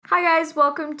Hi guys,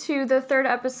 welcome to the third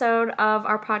episode of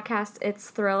our podcast, It's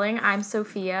Thrilling. I'm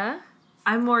Sophia.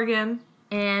 I'm Morgan.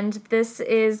 And this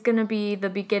is going to be the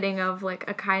beginning of like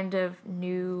a kind of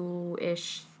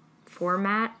new-ish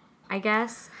format, I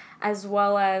guess, as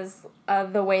well as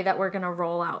the way that we're going to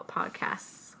roll out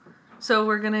podcasts. So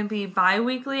we're going to be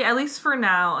bi-weekly, at least for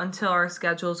now, until our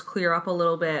schedules clear up a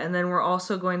little bit. And then we're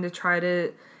also going to try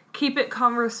to keep it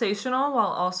conversational while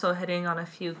also hitting on a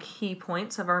few key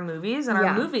points of our movies. And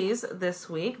our movies this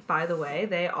week, by the way,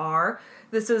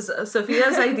 this is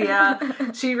Sophia's idea.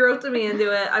 She roped me into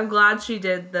it. I'm glad she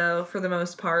did, though, for the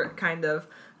most part, kind of.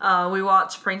 We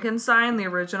watched Frankenstein, the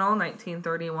original,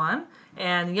 1931,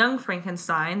 and Young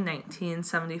Frankenstein,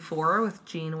 1974, with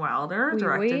Gene Wilder,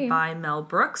 directed by Mel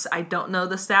Brooks. I don't know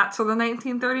the stats for the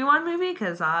 1931 movie,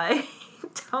 because I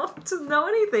don't know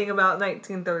anything about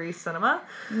 1930s cinema.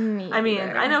 Me I mean,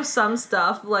 either. I know some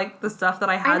stuff, like the stuff that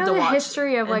I had to watch. I know the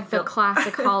history of like the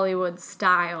classic Hollywood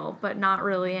style, but not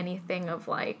really anything of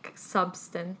like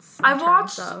substance. I've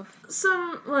watched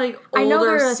some like older. I know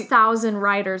there are 1,000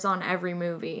 writers on every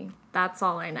movie. That's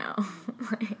all I know.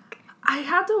 I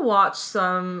had to watch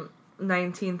some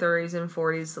 1930s and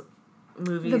 40s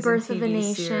movies, The Birth and of TV a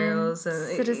Nation, serials,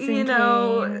 and Citizen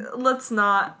Kane. Let's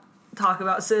not talk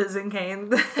about Citizen Kane.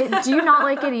 Do you not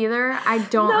like it either? I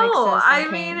don't like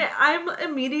Citizen Kane. No, I mean, I'm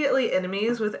immediately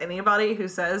enemies with anybody who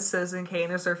says Citizen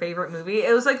Kane is their favorite movie.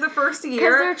 It was like the first year.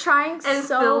 Because they're trying in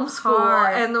so film school,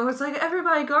 hard. and it was like,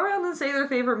 everybody go around and say their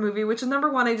favorite movie, which is number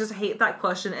one, I just hate that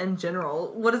question in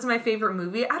general. What is my favorite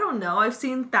movie? I don't know. I've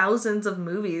seen thousands of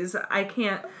movies. I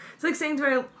can't. It's like saying, do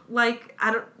I like,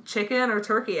 chicken or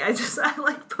turkey? I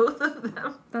like both of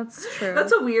them. That's true.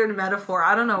 That's a weird metaphor.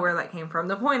 I don't know where that came from.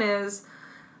 The point is,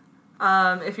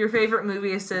 if your favorite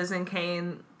movie is Citizen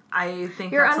Kane, I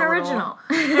think you're that's unoriginal.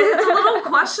 It's a little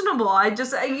questionable.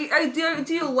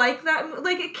 Do you like that?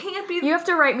 Like, it can't be. You have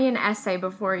to write me an essay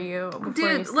before you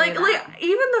say like that.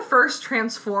 even the first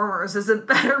Transformers is a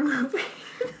better movie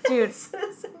Dude.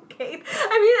 Citizen Kane.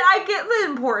 I mean, I get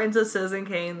the importance of Citizen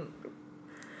Kane.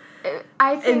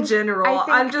 I think, in general,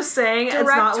 I'm just saying it's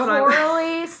not what I'm.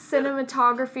 Directorially,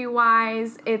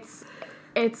 cinematography-wise,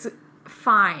 it's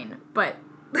fine, but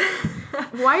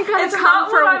why you gotta It's come not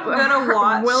for what I'm gonna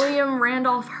watch. William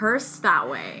Randolph Hearst that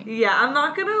way? Yeah, I'm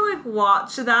not gonna like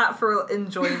watch that for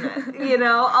enjoyment. You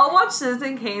know, I'll watch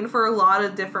Citizen Kane for a lot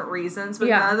of different reasons, but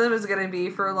none of them is gonna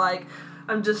be for like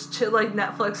I'm just like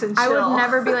Netflix and chill. I would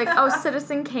never be like, oh,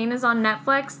 Citizen Kane is on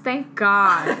Netflix. Thank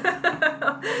God.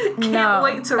 Can't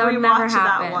wait to rewatch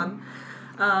that one.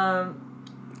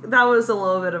 That was a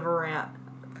little bit of a rant.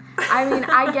 I mean,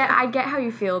 I get how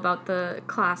you feel about the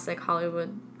classic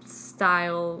Hollywood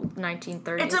style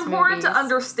 1930s It's important movies. to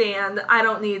understand. I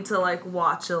don't need to like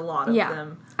watch a lot of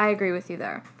them. I agree with you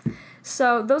there.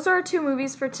 So those are our two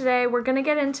movies for today. We're going to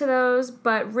get into those,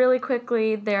 but really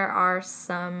quickly, there are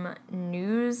some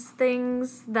news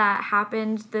things that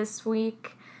happened this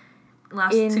week.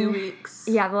 Last 2 weeks.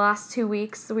 Yeah, the last 2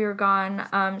 weeks we were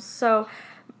gone. So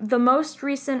the most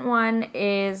recent one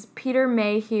is Peter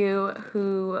Mayhew,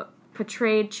 who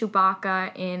portrayed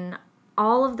Chewbacca in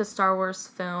all of the Star Wars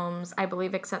films, I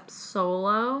believe, except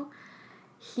Solo.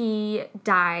 He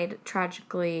died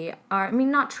tragically. I mean,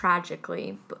 not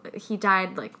tragically, but he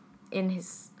died like in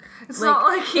his. It's not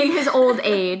like in his old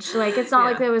age. Like it's not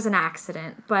like there was an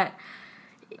accident, but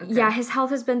his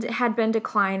health had been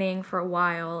declining for a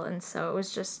while, and so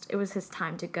it was his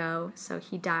time to go. So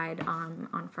he died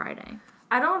on Friday.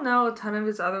 I don't know a ton of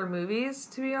his other movies,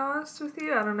 to be honest with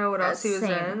you. I don't know what else he was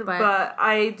in. But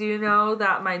I do know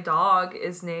that my dog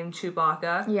is named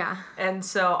Chewbacca. Yeah. And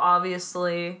so,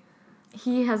 obviously,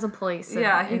 he has a place in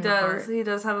he the does. heart. He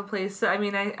does have a place. I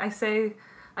mean, I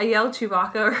yell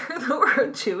Chewbacca or the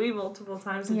word Chewie multiple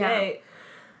times a day.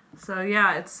 So,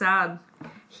 yeah, it's sad.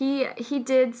 He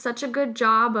did such a good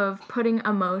job of putting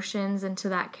emotions into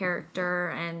that character,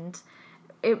 and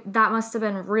that must have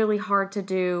been really hard to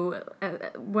do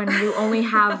when you only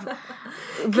have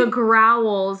the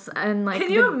growls and like can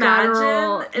you the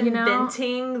guttural,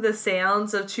 inventing the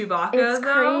sounds of Chewbacca? It's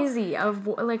crazy of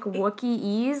like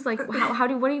Wookieese. Like what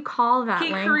do you call that?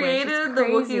 He language? created the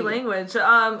Wookiee language.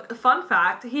 Fun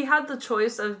fact: he had the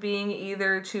choice of being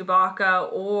either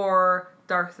Chewbacca or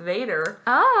Darth Vader.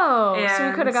 Oh, so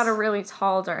we could have got a really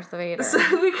tall Darth Vader. So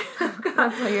we could have got,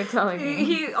 that's what you're telling me.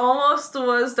 He almost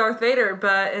was Darth Vader,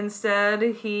 but instead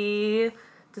he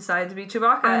decided to be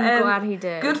Chewbacca. I'm glad he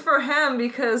did. Good for him,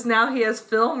 because now he has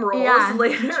film roles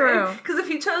later. True. Because if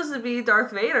he chose to be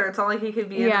Darth Vader, it's not like he could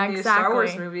be in the new Star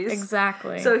Wars movies.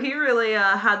 Exactly. So he really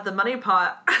had the money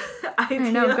pot idea.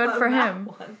 I know, good for him.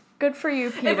 Good for you,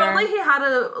 Peter. If only he had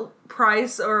a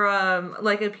price or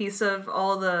like a piece of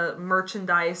all the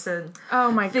merchandise and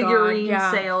oh my figurine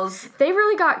God, sales. They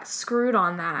really got screwed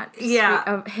on that.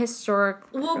 Yeah.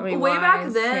 Historically Way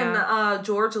back then,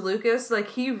 George Lucas, like,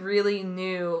 he really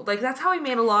knew, like, that's how he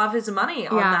made a lot of his money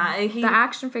on that. And the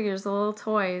action figures, the little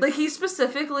toys. Like, he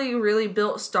specifically really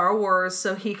built Star Wars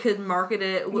so he could market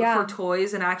it for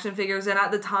toys and action figures. And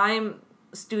at the time,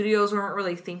 studios weren't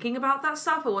really thinking about that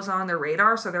stuff. It wasn't on their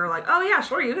radar, so they were like, oh yeah,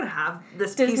 sure, you can have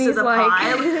this piece of the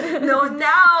pie. No,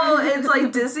 now it's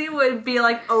like Disney would be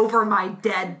like, over my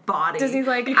dead body. Disney's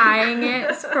like eyeing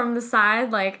it from the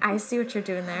side, like, I see what you're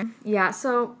doing there. Yeah,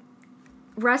 so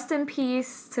rest in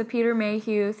peace to Peter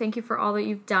Mayhew. Thank you for all that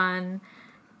you've done.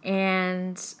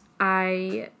 And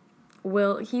he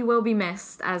will be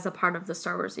missed as a part of the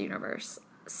Star Wars universe.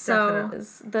 So,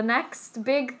 the next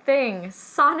big thing,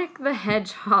 Sonic the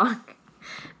Hedgehog.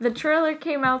 The trailer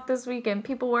came out this weekend.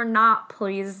 People were not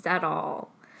pleased at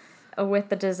all with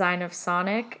the design of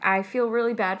Sonic. I feel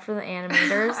really bad for the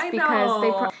animators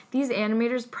because these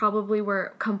animators probably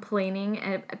were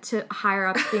complaining to higher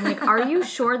ups, being like, "Are you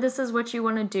sure this is what you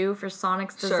want to do for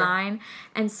Sonic's design?" Sure.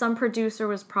 And some producer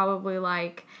was probably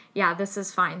like, "Yeah, this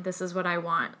is fine. This is what I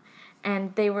want."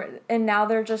 And now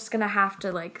they're just gonna have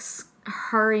to like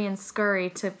hurry and scurry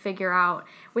to figure out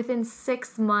within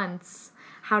 6 months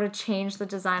how to change the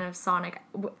design of Sonic.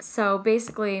 So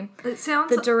basically,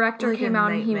 the director came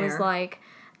out and he was like,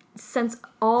 since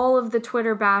all of the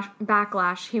Twitter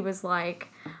backlash, he was like,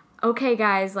 okay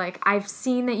guys, like, I've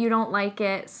seen that you don't like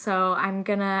it, so I'm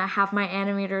gonna have my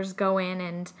animators go in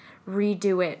and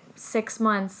redo it. 6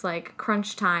 months, like,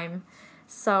 crunch time.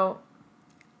 So,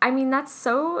 I mean, that's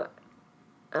so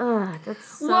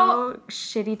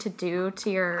shitty to do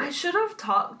to your... I should have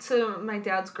talked to my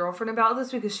dad's girlfriend about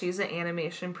this because she's an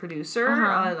animation producer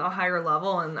on a higher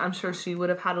level, and I'm sure she would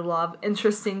have had a lot of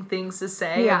interesting things to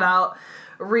say about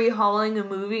rehauling a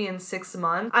movie in 6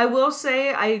 months. I will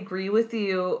say I agree with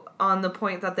you on the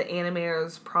point that the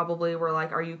animators probably were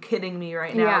like, are you kidding me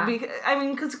right now? Yeah.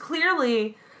 Because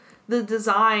clearly... the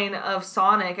design of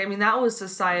Sonic, I mean, that was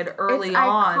decided early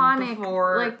on. Iconic,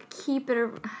 before, like, keep it...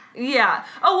 Yeah.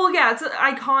 Oh, well, yeah, it's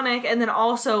iconic, and then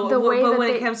also, but when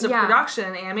it comes to production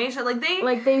and animation, like,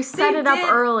 they set it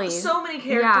up early. So many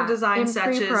character design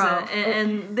sketches,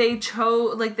 and they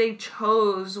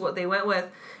chose what they went with,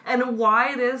 and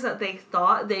why it is that they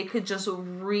thought they could just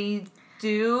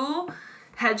redo...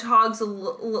 Hedgehog's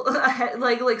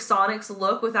like Sonic's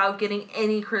look without getting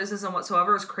any criticism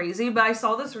whatsoever is crazy. But I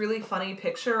saw this really funny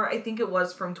picture. I think it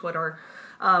was from Twitter.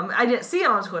 I didn't see it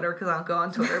on Twitter because I don't go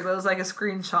on Twitter, but it was like a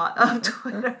screenshot of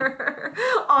Twitter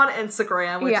on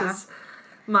Instagram, which is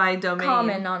my domain.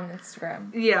 Common on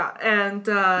Instagram. Yeah, and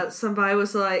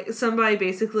somebody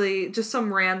basically, just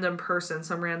some random person,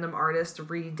 some random artist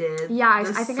redid. Yeah,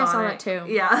 I think I saw that too.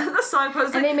 Yeah, the Sonic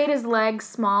pose. And they made his legs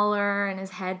smaller and his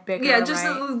head bigger. Yeah,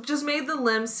 just made the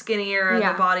limbs skinnier and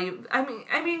the body.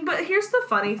 I mean, but here's the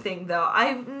funny thing though.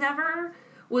 I never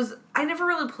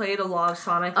really played a lot of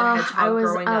Sonic the Hedgehog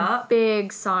growing up. I was a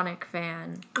big Sonic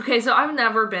fan. Okay, so I've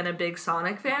never been a big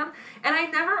Sonic fan, and I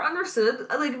never understood,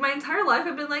 like, my entire life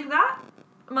I've been like, that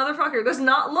motherfucker does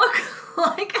not look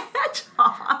like a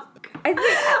hedgehog. I've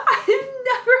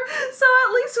never, so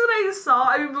at least when I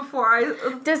saw, before I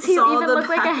does he even look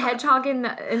like a hedgehog in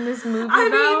this movie,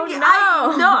 though?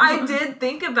 I did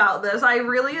think about this. I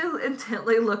really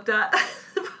intently looked at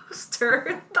the poster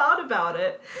and thought about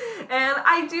it. And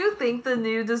I do think the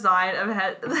new design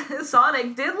of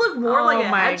Sonic did look more like a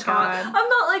hedgehog. God. I'm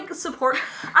not, like,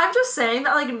 I'm just saying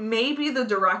that, like, maybe the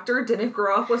director didn't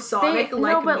grow up with Sonic me.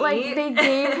 Like, they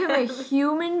gave him a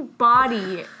human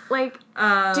body. Like,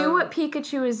 do what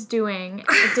Pikachu is doing,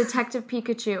 Detective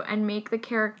Pikachu, and make the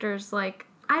characters, like,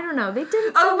 I don't know, they did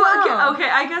it so well. Okay,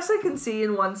 I guess I can see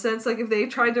in one sense, like, if they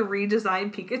tried to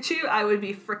redesign Pikachu, I would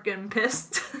be freaking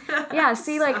pissed. Yeah,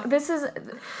 see, like, this is,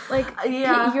 like,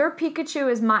 your Pikachu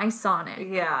is my Sonic.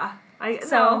 Yeah.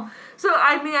 So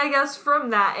I mean, I guess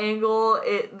from that angle,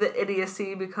 the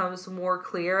idiocy becomes more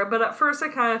clear. But at first, I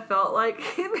kind of felt like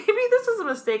maybe this is a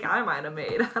mistake I might have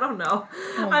made. I don't know.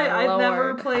 I've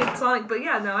never played Sonic, but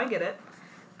yeah, no, I get it.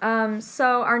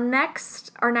 So our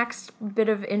next bit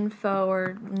of info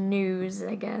or news,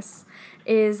 I guess,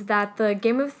 is that the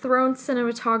Game of Thrones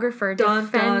cinematographer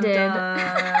defended. Dun, dun,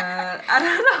 dun. I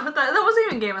don't know. That wasn't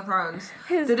even Game of Thrones.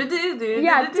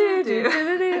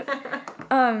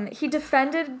 He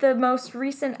defended the most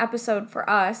recent episode for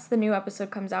us. The new episode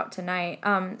comes out tonight.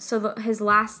 So the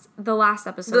last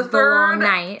episode, The Long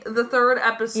Night, the third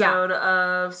episode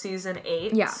of season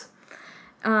 8. Yeah.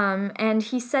 And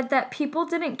he said that people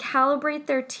didn't calibrate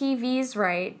their TVs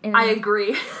right. I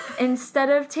agree. Instead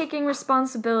of taking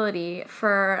responsibility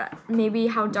for maybe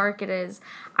how dark it is,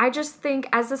 I just think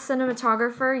as a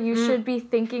cinematographer, you should be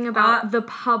thinking about the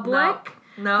public.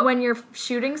 No. When you're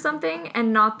shooting something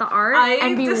and not the art,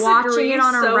 and be disagree watching it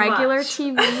on a so regular much.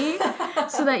 TV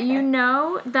so that you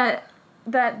know that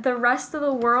the rest of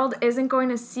the world isn't going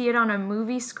to see it on a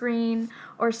movie screen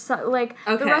or the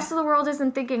rest of the world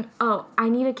isn't thinking, oh, I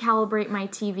need to calibrate my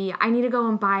TV. I need to go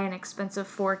and buy an expensive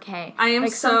 4K. I am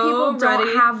some people ready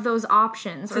don't have those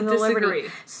options or the disagree. liberty.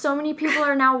 So many people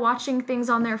are now watching things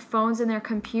on their phones and their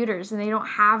computers, and they don't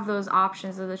have those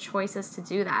options or the choices to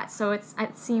do that. So it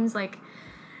seems like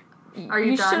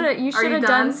you should have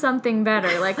done something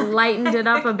better, like lightened it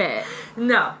up a bit.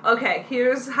 No. Okay,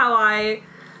 here's how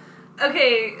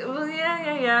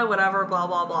whatever, blah,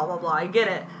 blah, blah, blah, blah. I get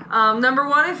it. Number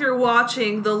one, if you're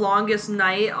watching The Longest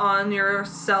Night on your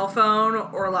cell phone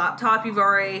or laptop, you've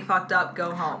already fucked up,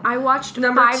 go home. I watched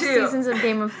 5 seasons of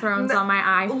Game of Thrones on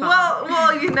my iPhone.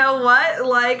 Well, you know what?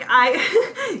 Like,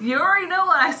 you already know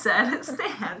what I said. It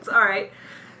stands. All right.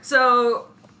 So,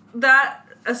 that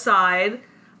aside,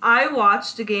 I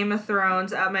watched Game of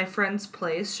Thrones at my friend's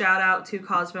place. Shout out to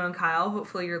Cosmo and Kyle.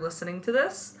 Hopefully you're listening to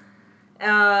this.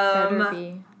 Better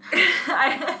be.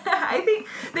 I think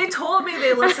they told me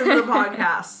they listened to the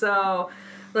podcast, so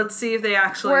let's see if they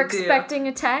actually We're expecting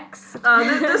a text.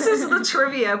 This is the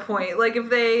trivia point. Like if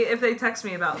they text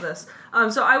me about this.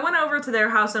 So I went over to their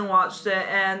house and watched it,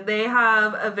 and they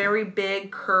have a very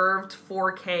big curved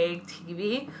 4K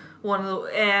TV.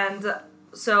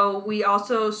 So we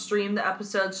also streamed the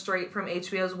episode straight from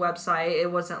HBO's website.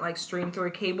 It wasn't like streamed through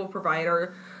a cable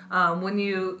provider. When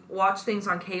you watch things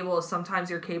on cable, sometimes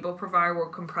your cable provider will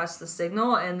compress the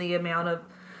signal and the amount of,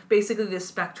 basically the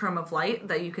spectrum of light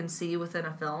that you can see within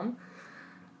a film.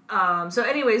 So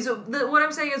anyways, what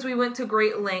I'm saying is we went to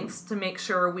great lengths to make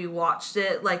sure we watched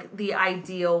it like the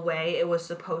ideal way it was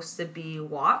supposed to be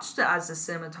watched as the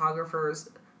cinematographers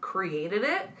created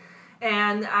it.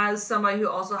 And as somebody who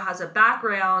also has a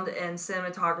background in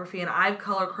cinematography and I've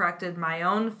color corrected my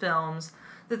own films,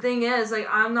 the thing is, like,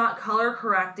 I'm not color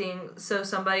correcting so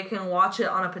somebody can watch it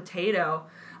on a potato.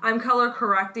 I'm color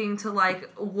correcting to,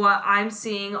 like, what I'm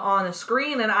seeing on a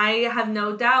screen, and I have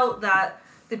no doubt that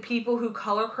the people who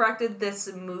color corrected this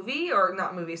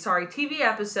TV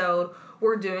episode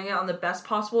were doing it on the best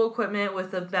possible equipment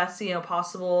with the best,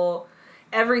 possible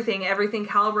everything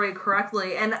calibrated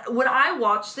correctly. And when I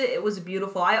watched it, it was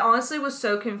beautiful. I honestly was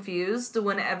so confused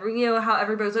whenever, how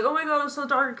everybody was like, oh my god, it was so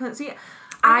dark, I couldn't see it.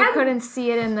 I couldn't see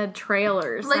it in the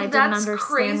trailers. I didn't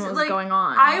understand what was going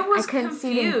on. I couldn't confused.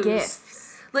 see it in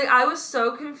GIFs. Like, I was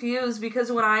so confused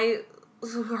because when I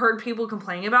heard people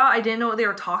complaining about it, I didn't know what they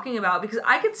were talking about because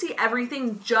I could see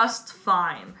everything just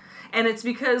fine. And it's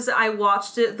because I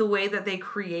watched it the way that they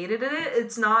created it.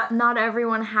 It's not... Not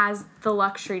everyone has the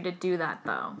luxury to do that,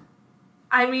 though.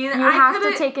 I mean, you have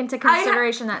to take into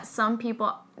consideration that some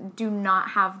people do not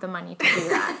have the money to do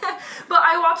that. But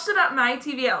I watched it at my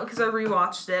TV because I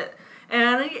rewatched it.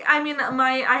 And, I mean,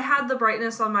 I had the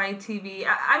brightness on my TV.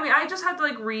 I just had to,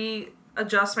 like,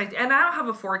 readjust my... And I don't have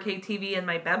a 4K TV in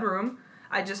my bedroom.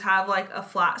 I just have, like, a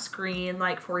flat screen,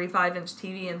 like, 45-inch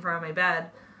TV in front of my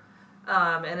bed.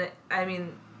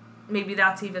 Maybe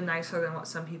that's even nicer than what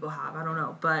some people have. I don't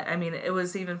know. But, I mean, it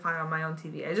was even fine on my own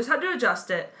TV. I just had to adjust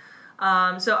it.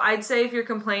 So I'd say if you're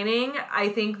complaining, I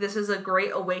think this is a great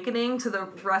awakening to the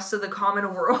rest of the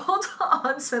common world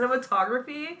on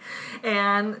cinematography.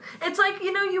 And it's like,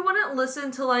 you wouldn't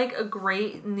listen to, like, a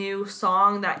great new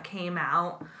song that came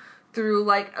out through,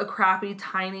 like, a crappy,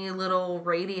 tiny little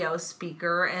radio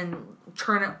speaker and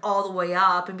turn it all the way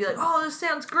up and be like, oh, this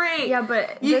sounds great. Yeah,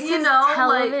 but this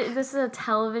is a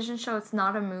television show. It's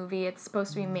not a movie. It's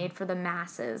supposed to be made for the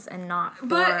masses and not for...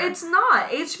 But it's not.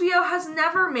 HBO has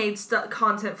never made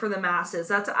content for the masses.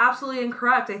 That's absolutely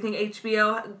incorrect. I think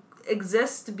HBO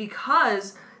exists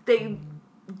because they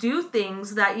do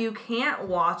things that you can't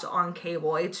watch on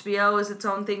cable. HBO is its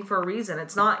own thing for a reason.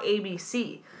 It's not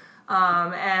ABC.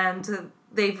 And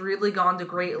they've really gone to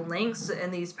great lengths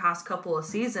in these past couple of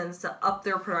seasons to up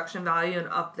their production value and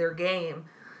up their game.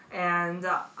 And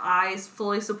I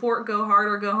fully support Go Hard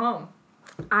or Go Home.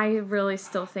 I really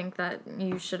still think that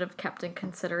you should have kept in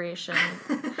consideration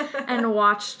and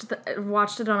watched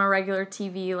it on a regular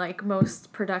TV like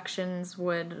most productions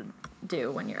would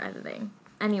do when you're editing.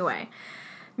 Anyway,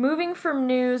 moving from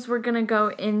news, we're going to go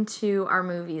into our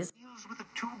movies. Deals with the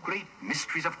two great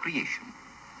mysteries of creation,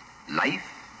 life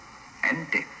and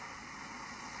death.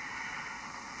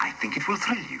 I think it will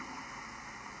thrill you.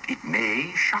 It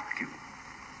may shock you.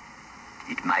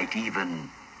 It might even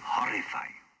horrify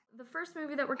you. The first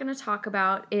movie that we're going to talk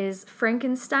about is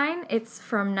Frankenstein. It's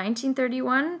from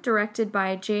 1931, directed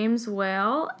by James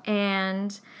Whale,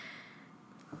 and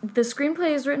the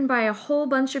screenplay is written by a whole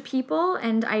bunch of people,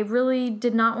 and I really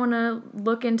did not want to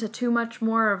look into too much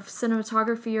more of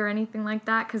cinematography or anything like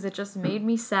that because it just made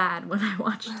me sad when I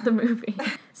watched the movie.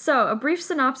 So, a brief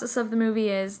synopsis of the movie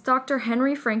is Dr.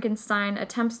 Henry Frankenstein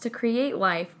attempts to create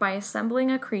life by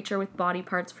assembling a creature with body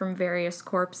parts from various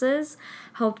corpses.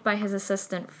 Helped by his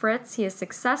assistant Fritz, he is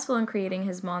successful in creating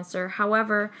his monster.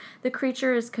 However, the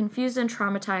creature is confused and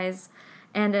traumatized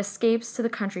and escapes to the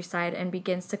countryside and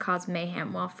begins to cause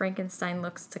mayhem while Frankenstein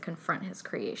looks to confront his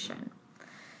creation.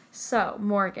 So,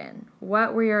 Morgan,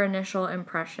 what were your initial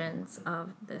impressions of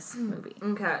this movie?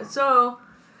 Okay, so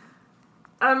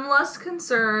I'm less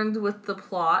concerned with the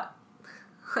plot.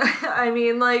 I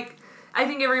mean, like, I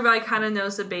think everybody kind of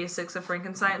knows the basics of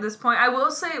Frankenstein at this point. I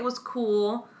will say it was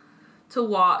cool to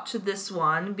watch this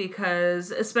one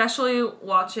because, especially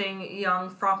watching young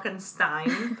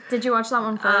Frankenstein. Did you watch that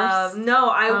one first? No,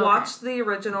 I watched the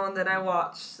original and then I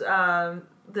watched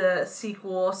the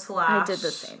sequel / I did the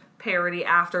same. Parody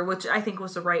after, which I think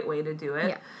was the right way to do it.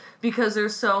 Yeah. Because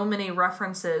there's so many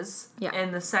references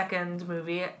in the second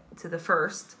movie to the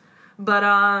first. But,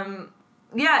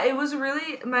 yeah, it was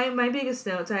really, my biggest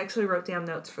notes, I actually wrote down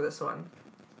notes for this one.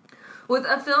 With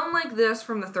a film like this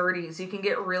from the 30s, you can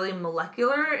get really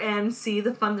molecular and see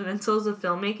the fundamentals of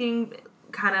filmmaking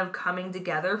kind of coming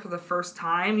together for the first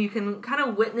time. You can kind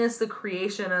of witness the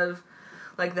creation of,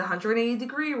 like, the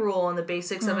 180-degree rule and the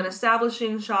basics of an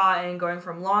establishing shot and going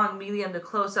from long, medium to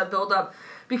close-up, build-up,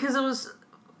 because it was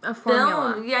A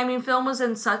formula. film. Yeah, I mean, film was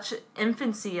in such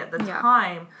infancy at the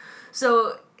time.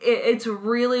 So it's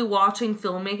really watching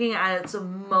filmmaking at its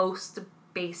most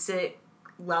basic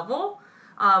level.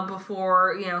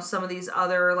 Before, you know, some of these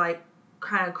other, like,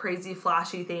 kind of crazy,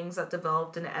 flashy things that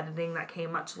developed in editing that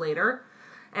came much later.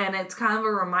 And it's kind of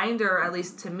a reminder, at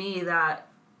least to me, that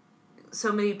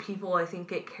so many people, I think,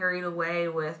 get carried away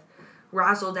with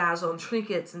razzle-dazzle and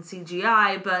trinkets and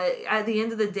CGI, but at the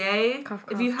end of the day, Cough,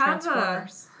 if you have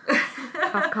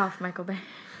cough, cough, Michael Bay.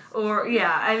 Or,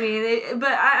 yeah, I mean,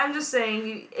 I'm just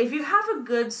saying, if you have a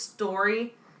good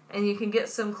story and you can get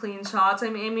some clean shots, I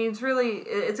mean,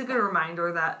 it's a good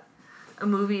reminder that a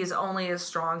movie is only as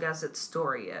strong as its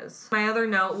story is. My other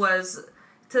note was,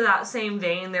 to that same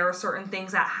vein, there were certain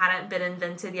things that hadn't been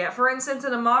invented yet. For instance,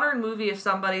 in a modern movie, if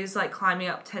somebody's, like, climbing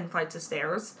up 10 flights of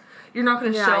stairs, you're not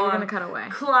going to show them. Yeah, you're going to cut away.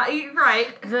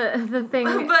 Right. The thing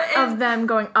of them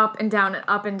going up and down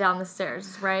the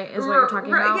stairs, right? Is what you're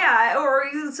talking about? Yeah, or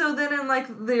so then in, like,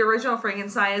 the original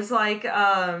Frankenstein, it's like,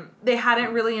 they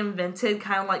hadn't really invented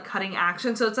kind of, like, cutting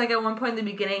action. So it's like at one point in the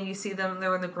beginning, you see them,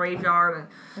 they're in the graveyard,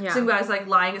 and some guy's, like,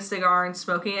 lighting a cigar and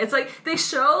smoking. It's like, they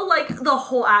show, like, the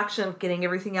whole action of getting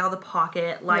everything out of the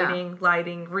pocket, lighting,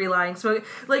 relighting, smoking.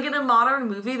 Like, in a modern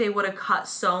movie, they would have cut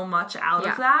so much out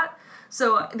of that.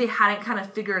 So they hadn't kind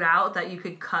of figured out that you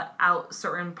could cut out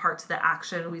certain parts of the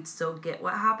action, we'd still get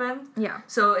what happened. Yeah.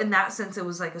 So in that sense, it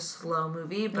was like a slow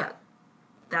movie, but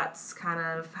that's kind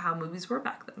of how movies were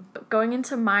back then. Going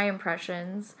into my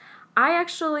impressions,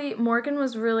 Morgan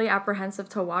was really apprehensive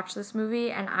to watch this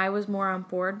movie, and I was more on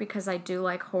board because I do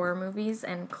like horror movies,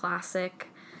 and classic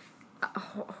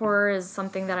horror is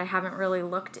something that I haven't really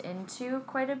looked into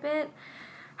quite a bit.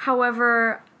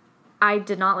 However, I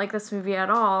did not like this movie at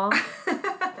all.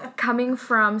 Coming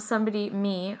from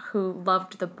me, who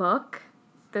loved the book,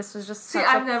 this was just such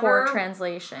a poor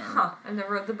translation. I've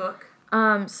never read the book.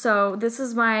 So this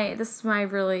is my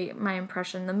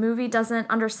impression. The movie doesn't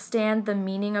understand the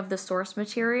meaning of the source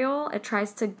material. It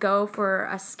tries to go for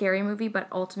a scary movie, but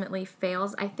ultimately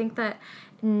fails. I think that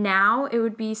now it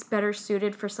would be better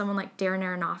suited for someone like Darren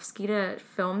Aronofsky to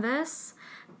film this,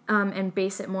 and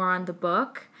base it more on the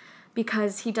book,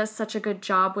 because he does such a good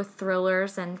job with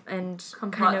thrillers and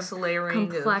complex kind of layering.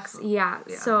 Complex, yeah.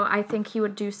 So I think he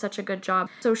would do such a good job.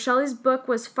 So Shelley's book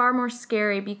was far more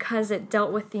scary because it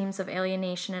dealt with themes of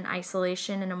alienation and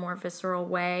isolation in a more visceral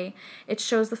way. It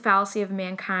shows the fallacy of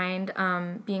mankind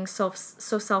being so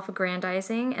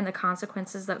self-aggrandizing and the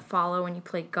consequences that follow when you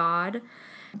play God.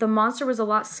 The monster was a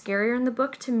lot scarier in the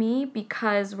book to me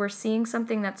because we're seeing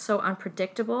something that's so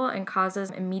unpredictable and causes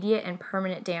immediate and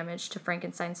permanent damage to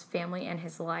Frankenstein's family and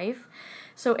his life.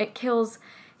 So it kills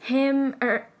him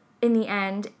in the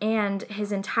end and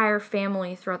his entire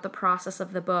family throughout the process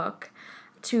of the book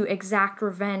to exact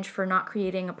revenge for not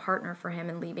creating a partner for him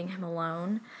and leaving him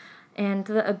alone. And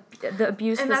the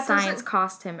abuse And of that science doesn't-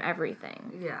 cost him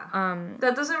everything. Yeah.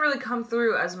 That doesn't really come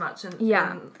through as much in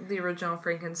the original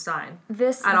Frankenstein.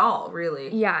 This at all,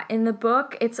 really. Yeah, in the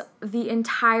book, it's the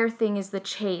entire thing is the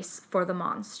chase for the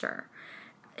monster.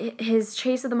 His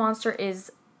chase of the monster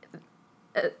is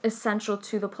essential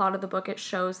to the plot of the book. It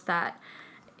shows that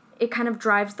it kind of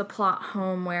drives the plot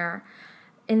home where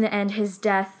in the end his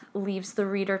death leaves the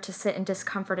reader to sit in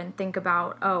discomfort and think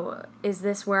about, oh, is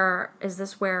this where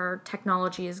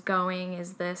technology is going?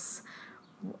 Is this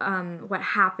what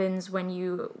happens when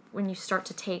you start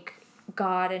to take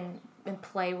God and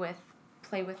play with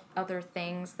other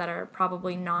things that are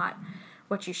probably not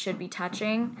what you should be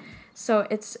touching? So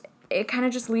it kind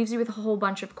of just leaves you with a whole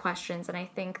bunch of questions, and I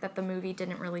think that the movie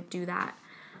didn't really do that.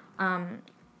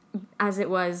 As it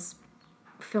was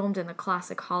filmed in the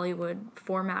classic Hollywood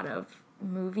format of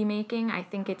movie making, I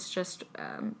think it's just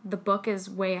the book is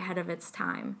way ahead of its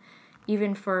time,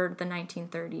 even for the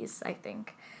 1930s, I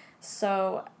think.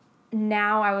 So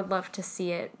now I would love to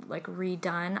see it like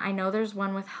redone. I know there's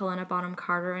one with Helena Bonham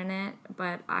Carter in it,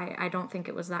 but I don't think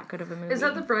it was that good of a movie. Is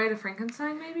that The Bride of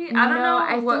Frankenstein, maybe? I don't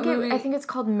know what movie. I think it's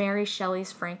called Mary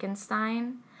Shelley's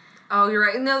Frankenstein. Oh, you're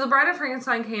right. No, The Bride of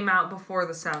Frankenstein came out before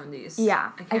the 70s.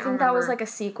 Yeah, I think remember. that was like a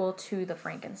sequel to the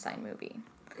Frankenstein movie.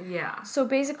 Yeah. So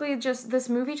basically, this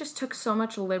movie just took so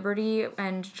much liberty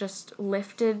and just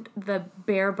lifted the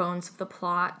bare bones of the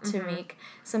plot to make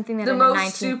something that in the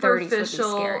 1930s would be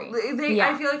scary.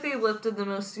 I feel like they lifted the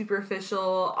most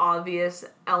superficial, obvious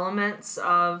elements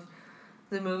of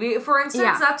the movie. For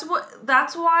instance,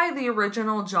 that's why the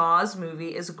original Jaws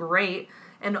movie is great,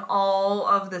 and all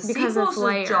of the sequels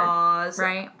of Jaws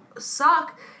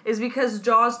suck, is because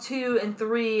Jaws 2 and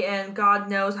 3 and God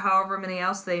knows however many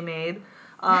else they made.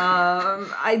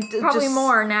 Probably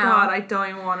more now. God, I don't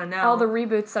even want to know. All the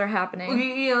reboots that are happening.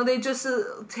 They just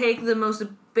take the most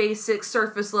basic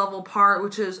surface level part,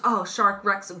 which is, shark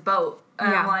wrecks a boat.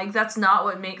 And I'm like, that's not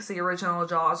what makes the original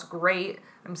Jaws great.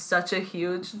 I'm such a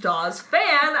huge Jaws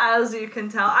fan, as you can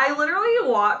tell. I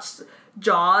literally watched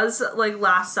Jaws like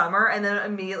last summer and then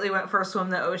immediately went for a swim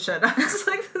in the ocean. I was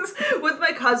like this with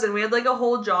my cousin. We had like a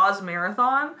whole Jaws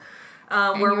marathon.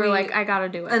 Where we were like, I gotta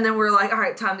do it. And then we're like, all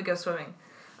right, time to go swimming.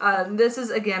 This is,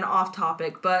 again, off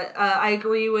topic, but I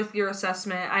agree with your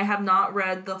assessment. I have not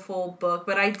read the full book,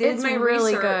 but I did my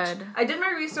really research. Good. I did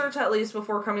my research at least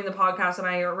before coming to the podcast, and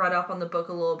I read up on the book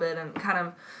a little bit and kind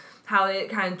of how it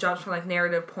kind of jumps from like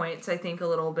narrative points, I think, a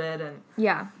little bit. And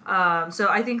so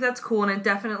I think that's cool, and it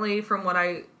definitely, from what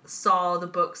I saw, the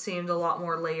book seemed a lot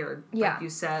more layered, like you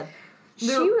said.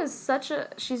 She's such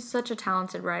a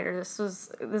talented writer. This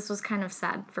was kind of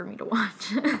sad for me to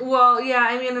watch. Well, yeah,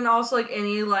 I mean, and also like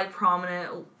any like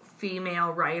prominent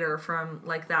female writer from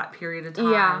like that period of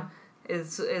time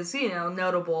is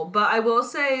notable. But I will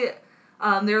say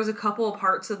there's a couple of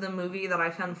parts of the movie that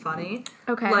I found funny.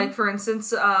 Okay. Like for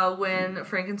instance, when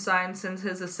Frankenstein sends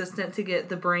his assistant to get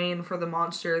the brain for the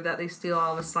monster that they steal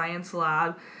out of a science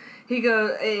lab,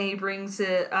 he brings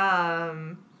it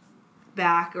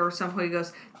back, or some point he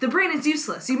goes, the brain is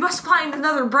useless, you must find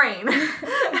another brain. like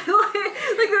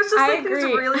there's just like these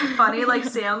really funny like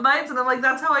sound bites, and I'm like,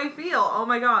 that's how I feel, oh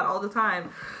my god, all the time.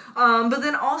 But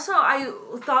then also I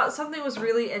thought something was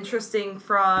really interesting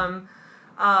from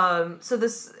so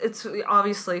it's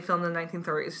obviously filmed in the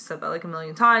 1930s, we said that like a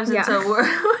million times, and so we're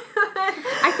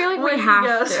I feel like we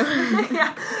have to.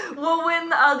 Yeah. Well, when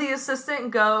the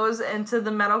assistant goes into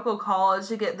the medical college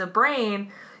to get the brain,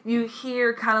 you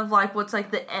hear kind of like what's like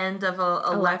the end of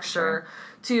a lecture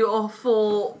to a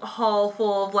full hall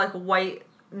full of like white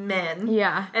men.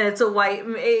 Yeah. And it's a white,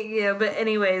 but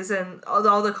anyways, and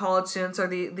all the college students are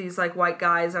these like white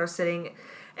guys are sitting.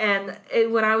 And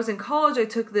when I was in college, I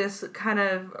took this kind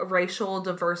of racial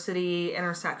diversity,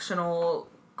 intersectional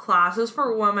classes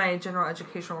for one of my general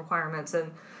educational requirements.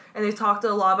 And they talked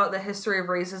a lot about the history of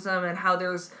racism and how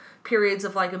there's periods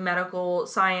of like medical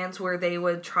science where they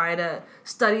would try to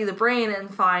study the brain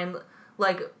and find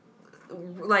like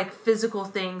physical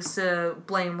things to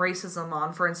blame racism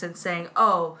on. For instance, saying,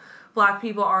 black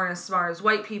people aren't as smart as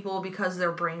white people because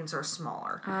their brains are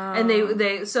smaller. And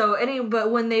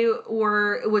but when they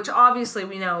were, which obviously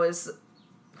we know is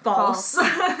false.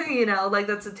 Like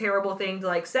that's a terrible thing to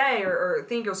like say or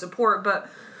think or support, but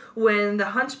when the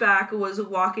hunchback was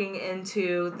walking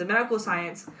into the medical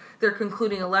science, they're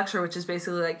concluding a lecture, which is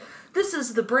basically like, this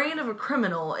is the brain of a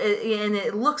criminal, and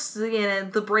it looks,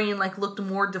 the brain like looked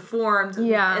more deformed,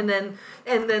 and then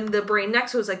the brain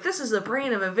next to it was like, this is the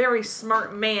brain of a very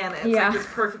smart man. It's like this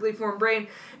perfectly formed brain,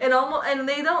 and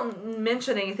they don't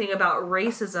mention anything about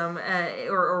racism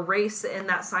or race in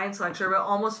that science lecture, but it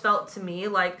almost felt to me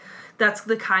like that's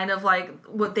the kind of, like,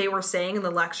 what they were saying in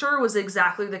the lecture was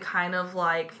exactly the kind of,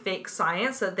 like, fake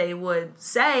science that they would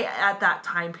say at that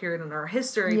time period in our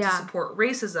history to support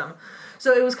racism.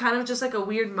 So it was kind of just, like, a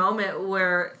weird moment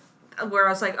where I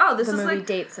was like, oh, this the is, movie like...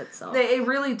 dates itself. It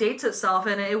really dates itself,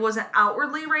 and it wasn't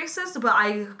outwardly racist, but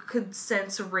I could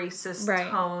sense racist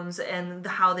tones and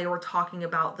how they were talking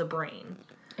about the brain.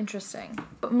 Interesting.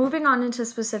 But moving on into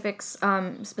specific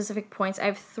points, I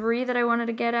have 3 that I wanted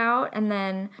to get out, and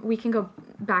then we can go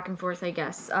back and forth, I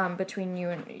guess, between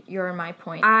your and my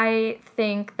point. I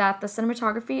think that the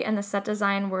cinematography and the set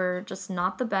design were just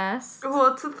not the best.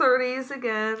 Well, it's the 30s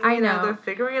again. I know. They're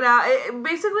figuring it out.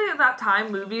 Basically, at that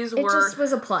time, movies were just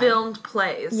was a play. Filmed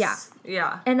plays. Yeah.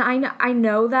 Yeah. And I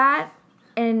know that,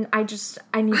 and I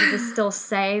needed to still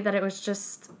say that it was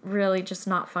just really just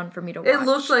not fun for me to watch. It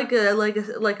looked like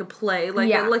a play,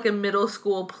 like a middle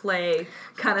school play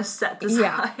kind of set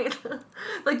design. Yeah.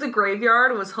 Like the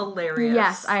graveyard was hilarious.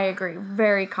 Yes, I agree.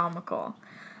 Very comical.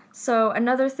 So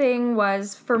another thing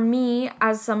was, for me,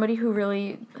 as somebody who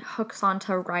really hooks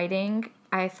onto writing,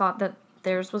 I thought that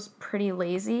theirs was pretty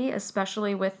lazy,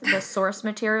 especially with the source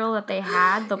material that they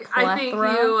had, the plethora. I think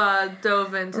you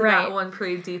dove into that one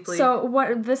pretty deeply.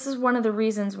 So this is one of the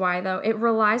reasons why, though. It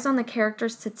relies on the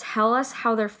characters to tell us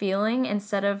how they're feeling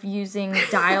instead of using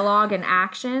dialogue and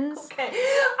actions. Okay,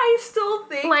 I still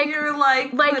think you're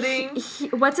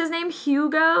putting... what's his name?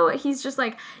 Hugo? He's just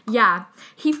like, yeah,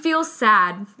 he feels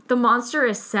sad. The monster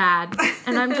is sad.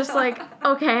 And I'm just like,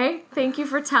 okay, thank you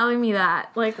for telling me that.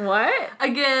 Like, what?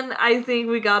 Again, I think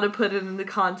we got to put it in the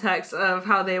context of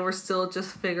how they were still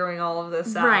just figuring all of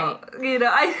this out. Right. You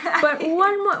know, But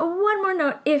one more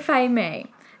note, if I may.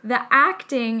 The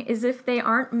acting is if they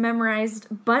aren't memorized,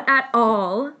 but at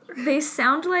all. They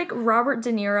sound like Robert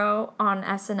De Niro on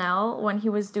SNL when he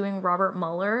was doing Robert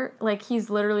Mueller. Like, he's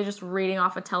literally just reading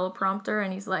off a teleprompter,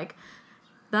 and he's like...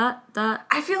 I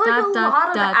feel like a lot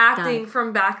of the acting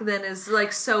from back then is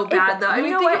like so bad though. I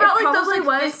mean, think about like those like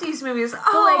 50s movies.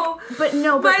 But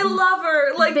my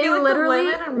lover. Like they literally,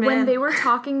 the women and men. When they were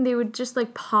talking, they would just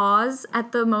like pause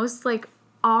at the most like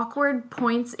awkward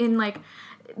points in like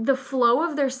the flow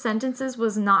of their sentences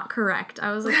was not correct.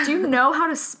 I was like, do you know how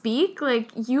to speak?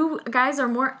 Like, you guys are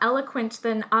more eloquent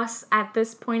than us at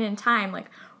this point in time.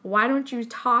 Like, why don't you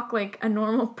talk like a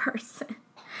normal person?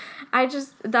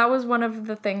 That was one of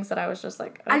the things that I was just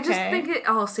like, okay. I just think it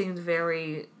all seemed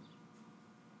very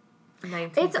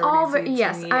 1930s. It's all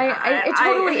yes, it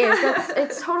totally is.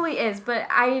 It totally is. But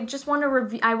I just want to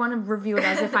review it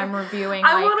as if I'm reviewing.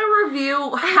 I want to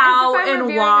review how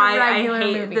and why I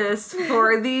hate this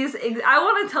for these. I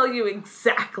want to tell you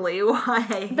exactly why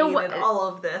I hated all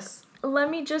of this. Let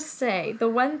me just say, the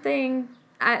one thing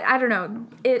I don't know.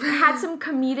 It had some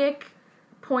comedic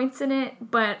points in it,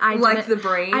 but the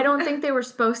brain. I don't think they were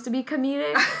supposed to be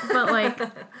comedic, but like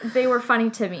they were funny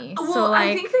to me. Well, so like,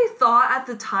 I think they thought at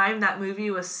the time that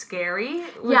movie was scary.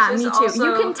 Yeah, me too. Also,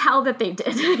 you can tell that they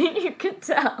did. You can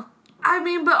tell. I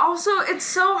mean, but also it's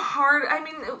so hard. I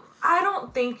mean, I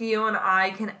don't think you and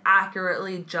I can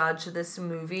accurately judge this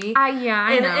movie. I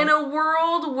know. In a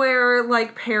world where,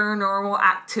 like, paranormal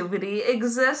activity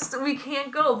exists, we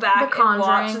can't go back and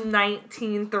watch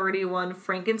 1931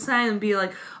 Frankenstein and be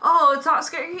like, oh, it's not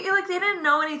scary. Like, they didn't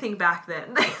know anything back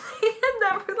then. They didn't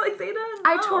know.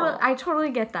 I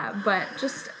totally get that, but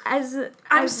just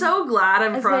I'm so glad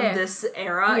I'm from this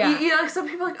era. Yeah. You know, some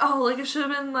people are like, oh, like, it should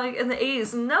have been, like, in the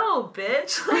 80s. No,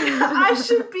 bitch. Like, I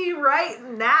should be right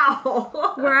now.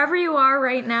 Wherever you are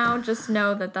right now, just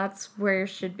know that that's where you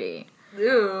should be.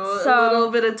 Ooh, a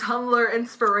little bit of Tumblr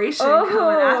inspiration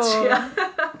coming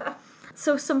at you.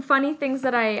 So some funny things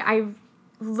that I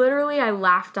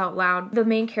laughed out loud. The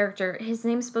main character, his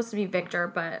name's supposed to be Victor,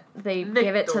 but they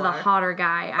give it to the hotter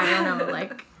guy. I don't know,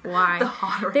 like, why.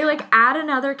 They like add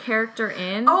another character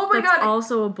in that's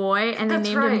also a boy, and they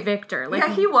named him Victor. Like,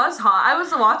 yeah, he was hot. I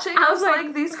was watching. I was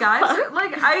like these guys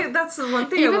are, that's the one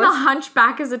thing. Even the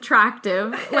hunchback is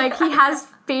attractive. Like, he has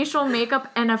facial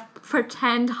makeup and a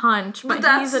pretend hunch, but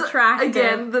he's attractive.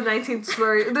 Again, the 19th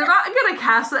story. They're not gonna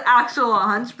cast the actual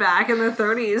hunchback in the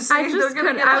 30s.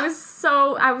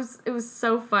 It was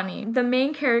so funny. The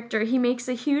main character, he makes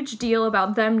a huge deal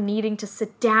about them needing to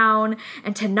sit down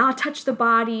and to not touch the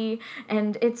body,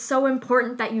 and it's so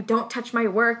important that you don't touch my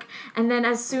work. And then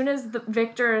as soon as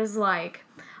Victor is like,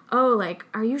 oh, like,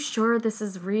 are you sure this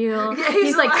is real? Yeah,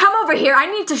 he's like, come over here, I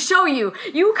need to show you.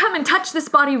 You come and touch this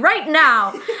body right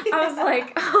now. I was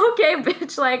like, okay,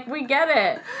 bitch, like, we get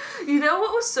it. You know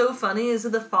what was so funny is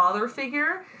the father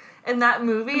figure in that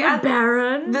movie. The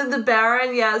Baron. The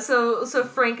Baron, yeah. So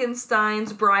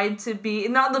Frankenstein's bride-to-be,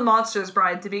 not the monster's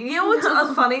bride-to-be. You know what's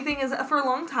a funny thing is, for a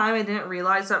long time I didn't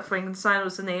realize that Frankenstein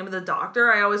was the name of the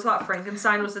doctor. I always thought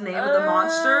Frankenstein was the name of the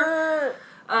monster.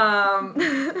 I'm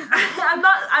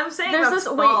saying that's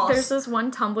false. There's this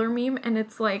one Tumblr meme, and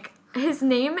it's like, his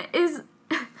name isn't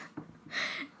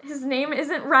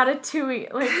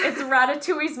Ratatouille. Like, it's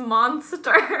Ratatouille's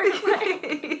monster.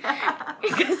 Like, Yeah.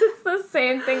 because it's the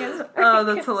same thing as Oh,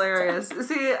 that's hilarious.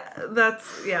 See,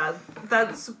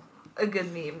 that's a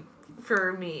good meme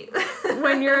for me.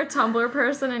 When you're a Tumblr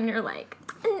person and you're like,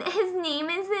 his name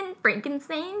isn't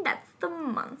Frankenstein, that's the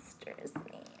monster's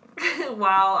name.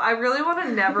 Wow, I really want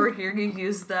to never hear you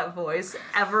use that voice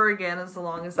ever again as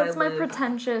long as That's I my live.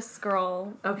 pretentious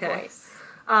girl voice.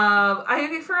 I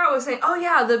forgot what I was saying. Oh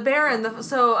yeah, the Baron.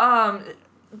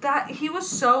 That he was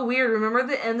so weird. Remember at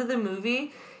the end of the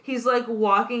movie, he's like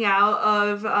walking out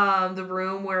of the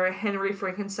room where Henry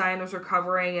Frankenstein was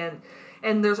recovering,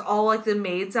 and there's all like the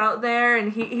maids out there,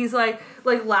 and he's like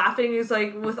laughing. He's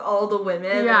like with all the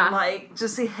women, and like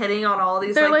just hitting on all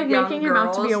these. They're like young making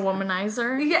girls. him out to be a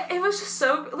womanizer. Yeah, it was just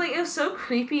so it was so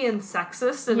creepy and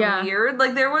sexist and weird.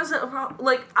 Like there was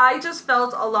I just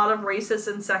felt a lot of racist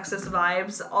and sexist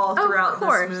vibes all throughout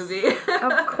this movie.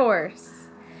 Of course.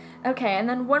 Okay, and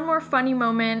then one more funny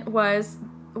moment was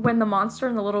when the monster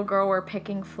and the little girl were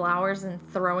picking flowers and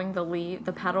throwing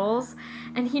the petals,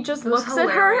 and he just looks at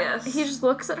her. He just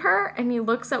looks at her, and he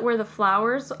looks at where the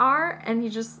flowers are, and he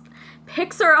just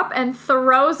picks her up and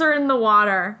throws her in the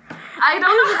water. I don't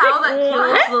know how that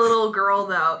kills the little girl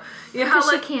though. You know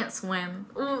how she can't swim.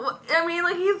 I mean,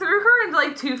 like he threw her into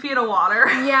like 2 feet of water.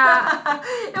 Yeah,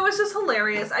 it was just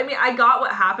hilarious. I mean, I got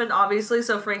what happened obviously.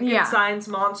 So Frankenstein's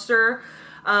monster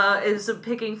is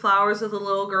picking flowers with a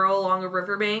little girl along a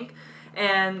riverbank.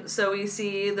 And so we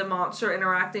see the monster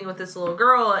interacting with this little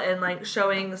girl and like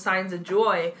showing the signs of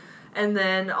joy. And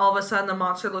then all of a sudden the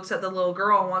monster looks at the little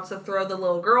girl and wants to throw the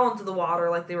little girl into the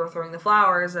water like they were throwing the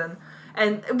flowers.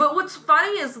 But what's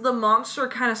funny is the monster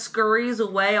kind of scurries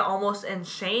away almost in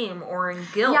shame or in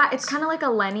guilt. Yeah, it's kind of like a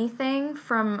Lenny thing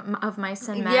from Of Mice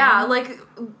and Men. Yeah, like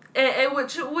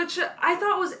which I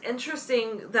thought was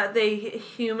interesting that they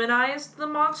humanized the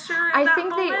monster in that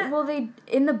moment. They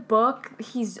in the book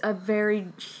he's a very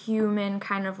human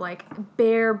kind of like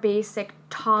bare basic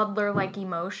toddler like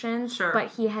emotions, but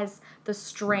he has the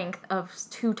strength of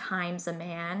 2 times a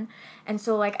man. And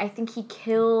so like I think he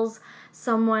kills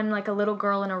someone like a little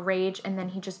girl in a rage, and then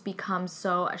he just becomes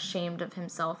so ashamed of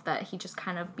himself that he just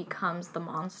kind of becomes the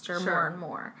monster more and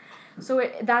more. So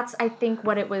that's I think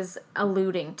what it was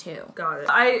alluding to. Got it.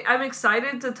 I'm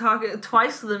excited to talk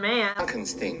twice to the man.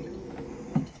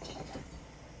 Frankenstein.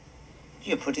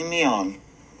 You're putting me on.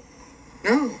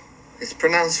 No, it's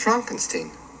pronounced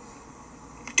Frankenstein.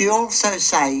 Do you also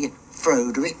say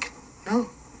Froderick? No,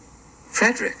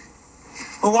 Frederick.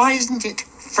 Well, why isn't it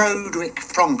Froderick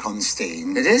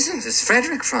Frankenstein? It isn't. It's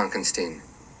Frederick Frankenstein.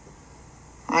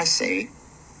 I see.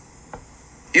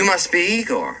 You must be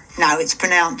Igor. No, it's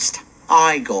pronounced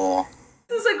Igor.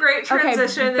 This is a great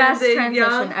transition into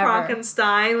young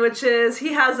Frankenstein, which is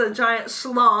he has a giant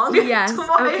schlong. Yes,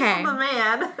 twice okay. the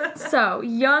man. So,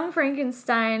 Young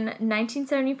Frankenstein,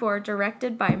 1974,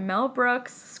 directed by Mel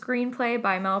Brooks, screenplay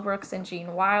by Mel Brooks and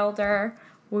Gene Wilder.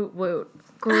 Woot woot.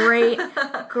 Great,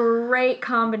 great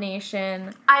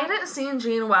combination. I hadn't seen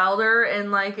Gene Wilder in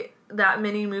like that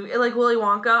many movies, like Willy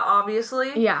Wonka,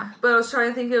 obviously. Yeah. But I was trying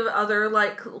to think of other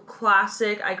like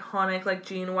classic, iconic like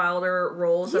Gene Wilder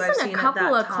roles that I've seen at that time. He's in a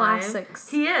couple of classics.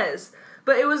 He is,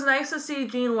 but it was nice to see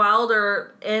Gene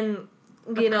Wilder in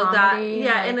comedy,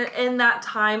 in that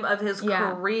time of his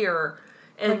career.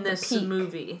 In this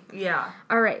movie. Yeah.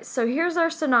 Alright, so here's our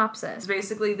synopsis.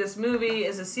 Basically, this movie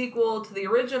is a sequel to the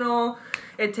original.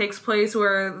 It takes place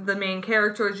where the main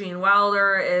character, Gene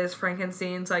Wilder, is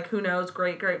Frankenstein's, like, who knows,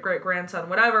 great-great-great-grandson,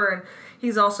 whatever, and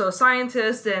he's also a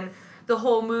scientist, and the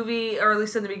whole movie, or at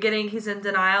least in the beginning, he's in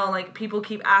denial, and, like, people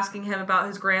keep asking him about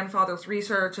his grandfather's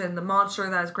research and the monster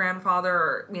that his grandfather,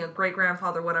 or,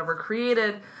 great-grandfather, whatever,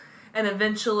 created. And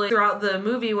eventually, throughout the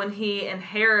movie, when he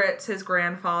inherits his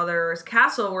grandfather's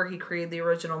castle where he created the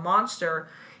original monster,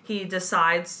 he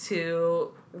decides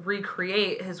to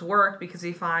recreate his work because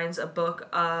he finds a book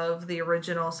of the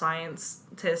original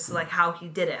scientist, like how he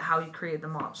did it, how he created the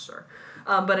monster.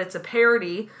 But it's a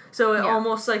parody, so it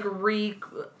almost like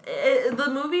the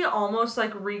movie almost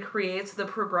like recreates the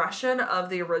progression of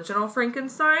the original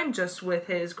Frankenstein, just with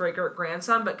his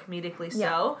great-great-grandson, but comedically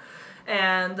so.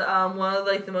 And one of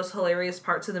like the most hilarious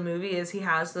parts of the movie is he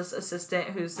has this assistant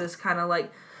who's this kind of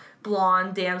like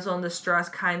blonde damsel in distress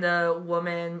kind of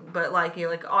woman, but like, you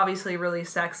know, like obviously really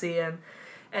sexy,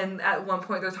 and at one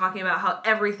point they're talking about how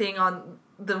everything on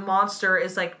the monster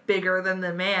is like bigger than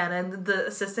the man, and the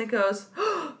assistant goes,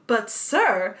 oh, but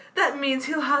sir, that means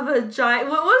he'll have a giant,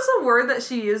 what was the word that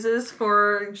she uses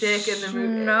for dick in the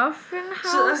movie?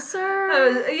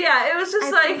 Schnuffenhauser? Yeah, it was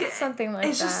just I like think something like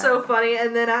it's that. just so funny.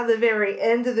 And then at the very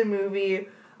end of the movie,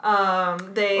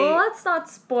 they well, let's not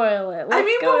spoil it.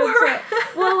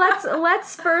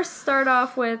 Let's first start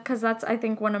off with, because that's I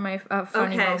think one of my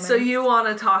funny moments. So you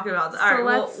want to talk about that? So all right,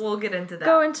 let's we'll get into that.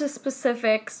 Go into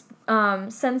specifics.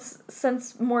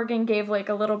 Since Morgan gave like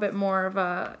a little bit more of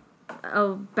a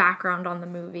background on the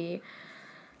movie.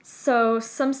 So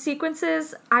some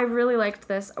sequences, I really liked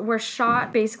this, were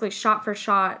basically shot for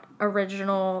shot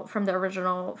original from the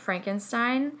original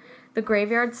Frankenstein. The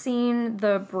graveyard scene,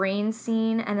 the brain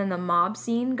scene, and then the mob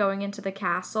scene going into the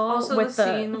castle also with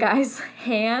the guy's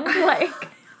hand, like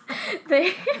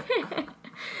they.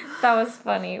 That was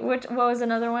funny. What was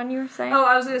another one you were saying? Oh,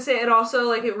 I was gonna say it also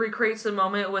like it recreates the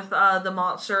moment with the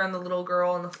monster and the little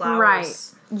girl and the flowers.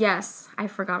 Right. Yes, I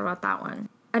forgot about that one.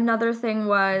 Another thing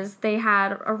was they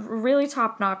had a really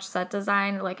top-notch set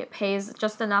design. Like, it pays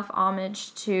just enough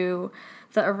homage to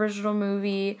the original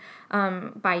movie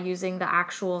by using the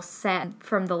actual set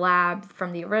from the lab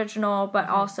from the original, but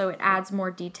also it adds more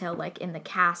detail, like in the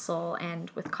castle and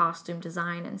with costume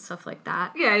design and stuff like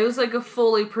that. Yeah, it was like a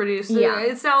fully produced. Yeah.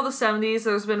 It's now the 70s.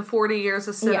 There's been 40 years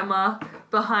of cinema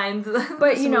behind the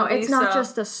But, you know, it's not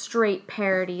just a straight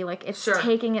parody. Like, it's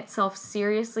taking itself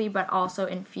seriously, but also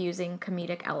infusing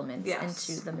comedic elements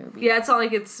into the movie. Yeah, it's not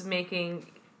like it's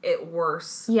making it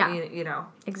worse. Yeah. You know.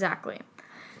 Exactly.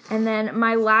 And then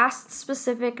my last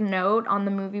specific note on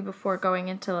the movie before going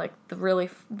into, like,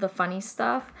 the funny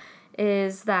stuff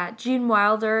is that Gene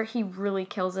Wilder, he really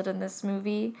kills it in this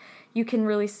movie. You can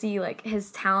really see, like, his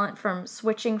talent from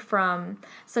switching from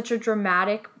such a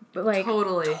dramatic, like,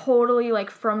 totally,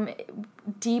 like, from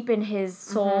deep in his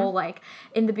soul, like,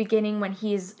 in the beginning when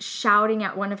he's shouting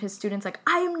at one of his students, like,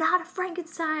 I am not a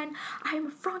Frankenstein, I am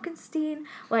a Frankenstein,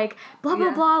 like, blah,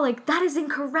 blah, blah, like, that is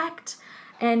incorrect.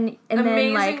 And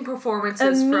then, like,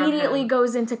 performances immediately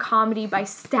goes into comedy by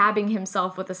stabbing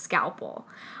himself with a scalpel.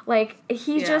 Like,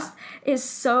 he just is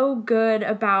so good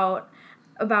about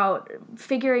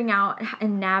figuring out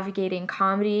and navigating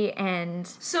comedy and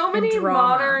so many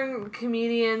modern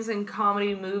comedians and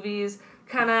comedy movies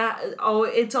kind of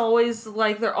it's always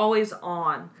like they're always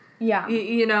on. Yeah.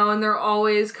 You know, and they're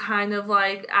always kind of,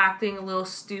 like, acting a little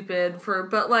stupid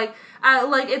but, like,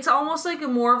 it's almost like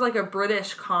more of, like, a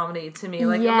British comedy to me.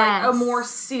 Like, like a more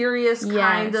serious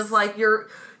kind of, like,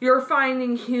 you're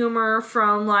finding humor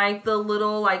from, like, the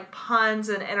little, like, puns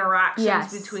and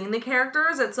interactions between the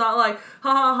characters. It's not like,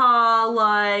 ha ha ha,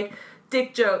 like,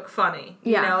 dick joke funny.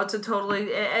 You know, it's a totally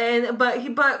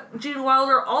but Gene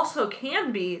Wilder also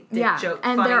can be dick joke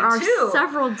and funny, there are too.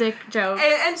 several dick jokes.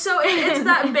 And so it's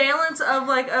that balance of,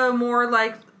 like, a more,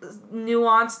 like,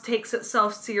 nuance, takes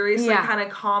itself seriously kind of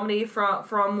comedy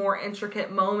from more intricate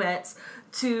moments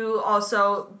to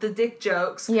also the dick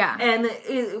jokes. Yeah. And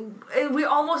we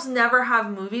almost never have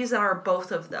movies that are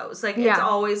both of those. Like, it's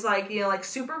always, like, you know, like,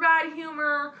 super bad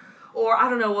humor, or I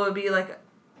don't know what would be, like,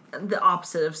 the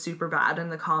opposite of super bad in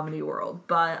the comedy world,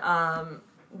 but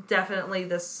definitely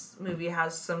this movie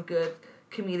has some good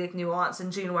comedic nuance,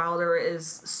 and Gene Wilder is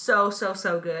so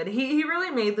good. He really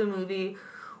made the movie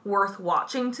worth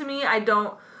watching to me. I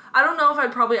don't know if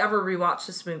I'd probably ever rewatch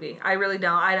this movie. I really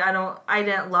don't. I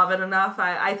didn't love it enough.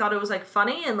 I thought it was, like,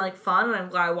 funny and, like, fun, and I'm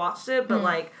glad I watched it, but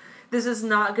like, this is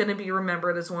not going to be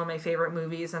remembered as one of my favorite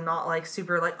movies, and not, like,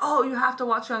 super, like, oh, you have to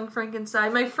watch Young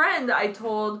Frankenstein. My friend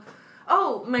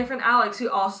Alex, who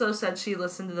also said she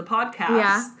listened to the podcast.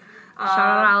 Yeah. Shout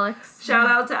out Alex. Shout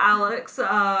out to Alex.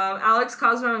 Alex,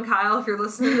 Cosmo, and Kyle, if you're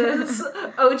listening to this.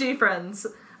 OG friends.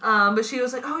 But she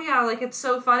was like, oh yeah, like, it's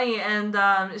so funny. And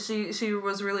she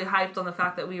was really hyped on the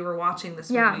fact that we were watching this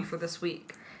movie for this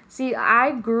week. See,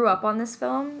 I grew up on this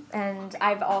film, and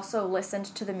I've also listened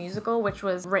to the musical, which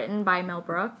was written by Mel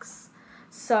Brooks.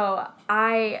 So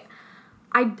I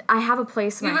have a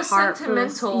place in my heart for this. You have a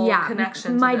sentimental connection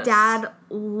to this. My dad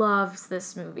loves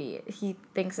this movie. He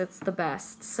thinks it's the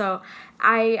best. So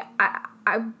I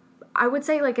would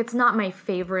say, like, it's not my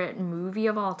favorite movie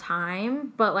of all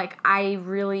time, but, like, I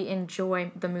really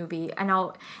enjoy the movie. And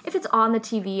if it's on the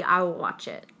TV, I will watch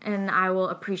it. And I will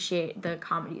appreciate the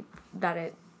comedy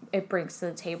that it brings to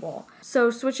the table.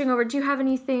 So switching over, do you have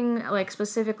anything, like,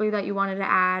 specifically that you wanted to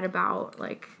add about,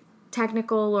 like,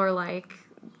 technical or, like,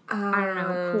 I don't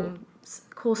know,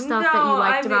 cool stuff that you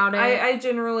liked about it? I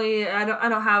generally I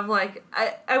don't have like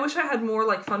I wish I had more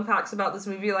like fun facts about this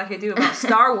movie like I do about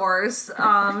Star Wars.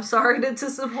 Sorry to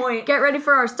disappoint. Get ready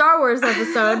for our Star Wars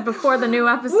episode before the new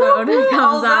episode comes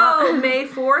Although out. May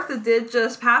 4th did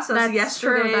just pass us. That's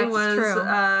Yesterday true, that's was true.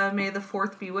 May the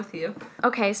 4th be with you.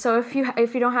 Okay, so if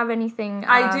you don't have anything,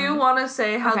 I do want to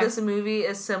say how okay. this movie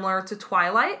is similar to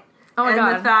Twilight. Oh my and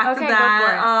God. the fact Okay,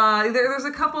 that there's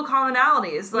a couple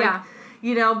commonalities. Like, Yeah.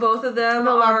 you know, both of them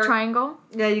the are... love triangle.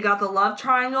 Yeah, you got the love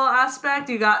triangle aspect.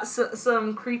 You got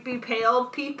some creepy pale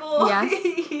people.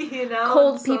 Yes. You know?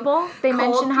 Cold people. They cold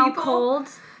mention how people. cold.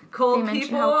 Cold They mention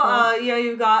people. how cold. Yeah,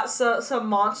 you got some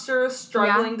monsters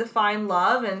struggling to find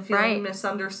love and feeling Right.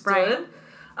 misunderstood.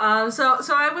 So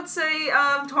I would say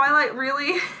Twilight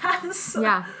really has...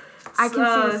 Yeah. I can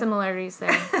see the similarities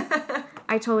there.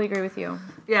 I totally agree with you.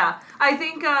 Yeah, I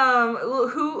think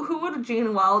who would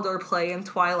Gene Wilder play in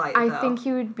Twilight? I though? think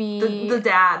he would be the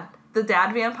dad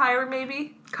vampire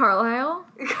maybe. Carlisle.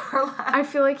 Carlisle. I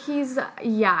feel like he's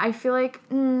I feel like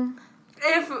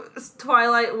If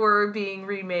Twilight were being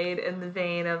remade in the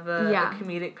vein of a Yeah.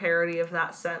 comedic parody of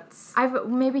that sense,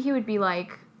 maybe he would be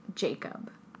like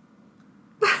Jacob.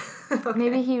 Okay.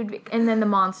 Maybe he would be, and then the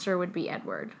monster would be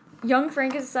Edward. Young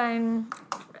Frankenstein,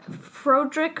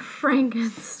 Frederick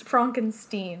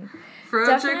Frankenstein.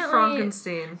 Frederick Definitely-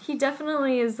 Frankenstein. He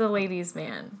definitely is the ladies'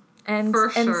 man. And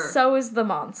For and sure. so is the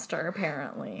monster,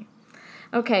 apparently.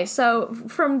 Okay, so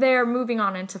from there, moving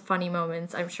on into funny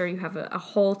moments, I'm sure you have a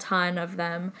whole ton of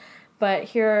them. But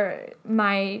here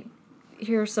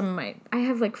are some of my... I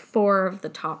have like 4 of the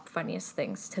top funniest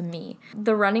things to me.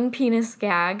 The running penis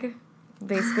gag.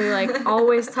 Basically, like,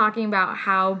 always talking about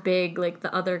how big, like,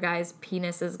 the other guy's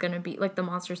penis is gonna be, like, the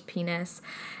monster's penis.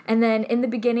 And then in the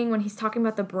beginning, when he's talking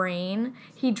about the brain,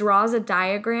 he draws a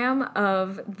diagram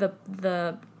of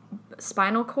the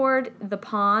spinal cord, the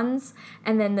pons,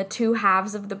 and then the 2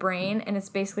 halves of the brain, and it's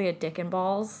basically a dick and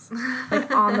balls,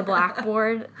 like, on the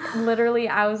blackboard. Literally,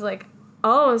 I was like,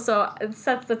 oh, so it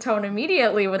sets the tone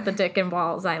immediately with the dick and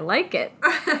balls. I like it.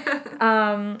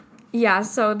 Yeah,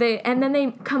 so they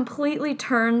completely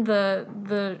turned the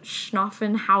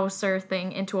Schnoffenhauser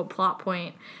thing into a plot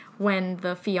point when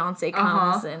the fiance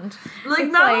comes and Like,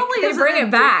 it's not like, only they is bring it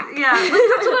it back. Yeah, like,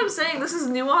 that's what I'm saying. This is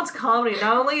nuanced comedy.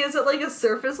 Not only is it like a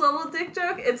surface level dick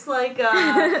joke, it's like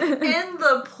in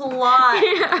the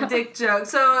plot dick joke.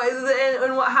 So,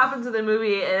 and what happens in the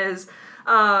movie is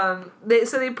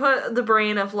they put the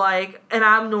brain of like an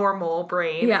abnormal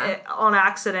brain on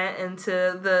accident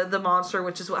into the monster,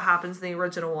 which is what happens in the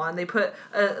original one. They put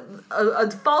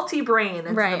a faulty brain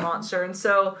into the monster, and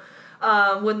so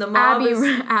when the mob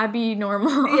Abby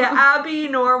normal. Abby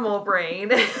normal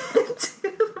brain into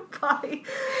the body.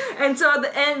 And so at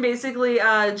the end, basically,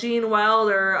 Gene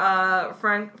Wilder,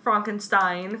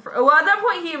 Frankenstein, well, at that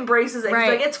point he embraces it.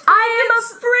 Right. He's like, it's I am a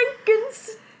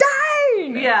Frankenstein!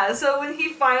 Yeah, so when he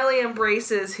finally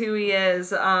embraces who he is,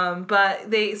 so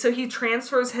he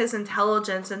transfers his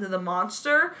intelligence into the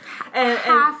monster. And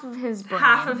half of his brain.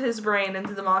 Half of his brain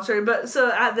into the monster. But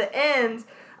so at the end,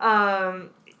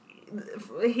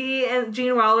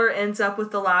 Gene Wilder ends up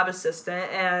with the lab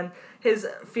assistant, and his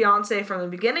fiance from the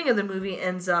beginning of the movie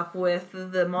ends up with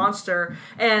the monster,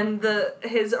 and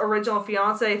his original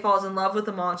fiance falls in love with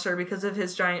the monster because of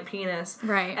his giant penis.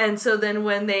 Right. And so then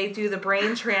when they do the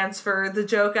brain transfer, the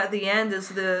joke at the end is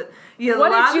the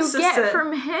what lab did you assistant get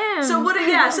from him? So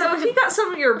so if he got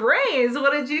some of your brains,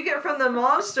 what did you get from the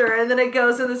monster? And then it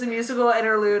goes into this musical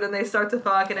interlude, and they start to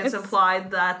fuck, and it's implied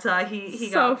that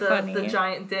he so got the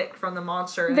giant dick from the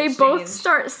monster. In they exchange. both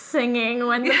start singing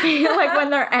when when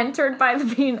they're entered by the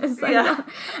penis. Yeah.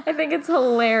 I think it's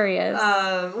hilarious.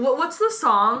 What's the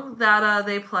song that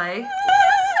they play?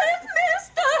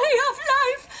 Mystery of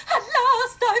life, at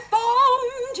last I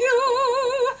found you.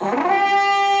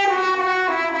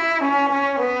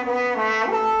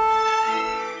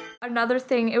 Another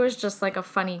thing, it was just like a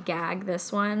funny gag,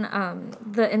 this one.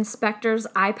 The inspector's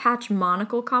eye patch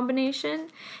monocle combination.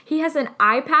 He has an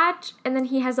eye patch, and then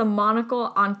he has a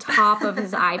monocle on top of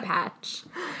his eye patch.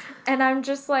 And I'm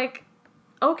just like,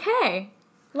 okay,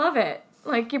 love it.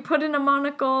 Like, you put in a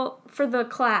monocle for the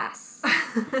class.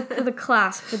 For the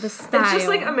style. It's just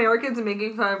like Americans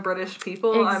making fun of British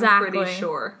people, Exactly. I'm pretty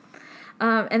sure.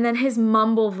 And then his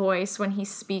mumble voice when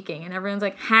he's speaking, and everyone's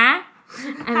like, huh?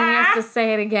 And then he has to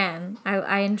say it again.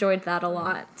 I enjoyed that a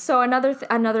lot. So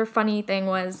another funny thing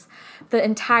was the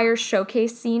entire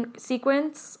showcase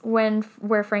sequence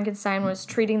where Frankenstein was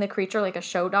treating the creature like a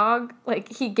show dog.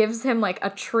 Like, he gives him like a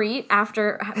treat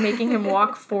after making him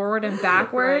walk forward and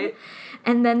backward. Right.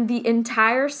 And then the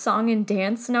entire song and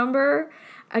dance number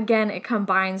again, it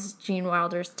combines Gene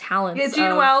Wilder's talents. Yeah,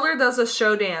 Gene Wilder does a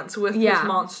show dance with his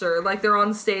monster. Like, they're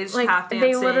on stage tap dancing.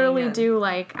 They literally do,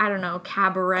 like, I don't know,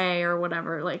 cabaret or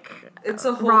whatever. Like, it's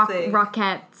a whole thing.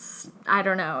 Rockettes. I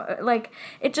don't know. Like,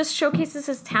 it just showcases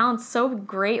his talents so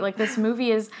great. Like, this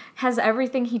movie has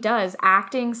everything he does.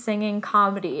 Acting, singing,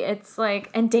 comedy. It's like,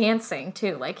 and dancing,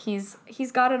 too. Like, he's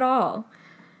got it all.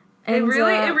 And, it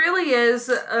really is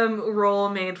a role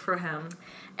made for him.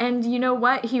 And you know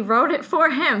what? He wrote it for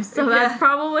him, so that's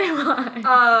probably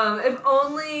why. If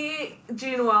only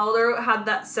Gene Wilder had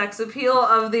that sex appeal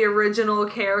of the original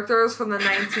characters from the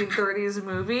 1930s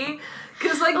movie.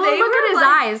 Because, like, look at his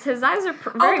eyes. His eyes are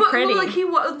very pretty.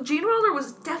 Gene Wilder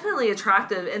was definitely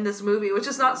attractive in this movie, which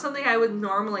is not something I would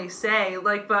normally say.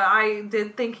 Like, but I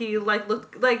did think he, like,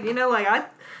 looked, like, you know, like,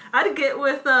 I'd get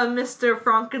with Mr.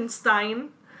 Frankenstein.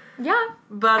 Yeah,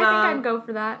 but I think I'd go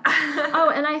for that.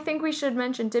 Oh, and I think we should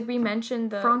mention, did we mention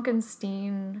the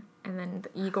Frankenstein and then the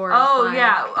Igor? Oh,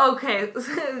 yeah, okay.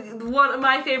 One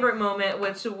my favorite moment,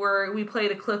 which we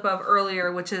played a clip of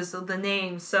earlier, which is the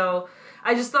name. So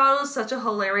I just thought it was such a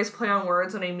hilarious play on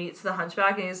words when he meets the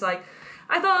hunchback, and he's like,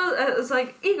 I thought it was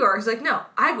like Igor. He's like, no,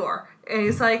 Igor. And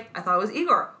he's like, I thought it was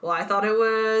Igor. Well, I thought it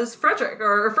was Frederick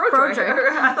or Frederick. Or,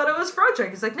 I thought it was Frederick.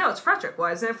 He's like, no, it's Frederick.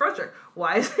 Why isn't it Frederick?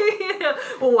 Why is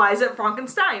why is it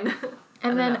Frankenstein?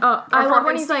 And then I love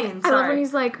when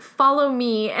he's like, follow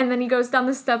me, and then he goes down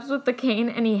the steps with the cane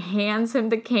and he hands him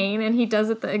the cane and he does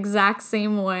it the exact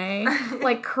same way,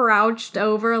 like crouched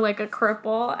over like a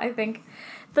cripple. I think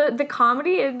the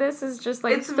comedy in this is just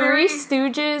like Three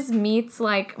Stooges meets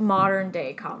like modern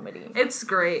day comedy. It's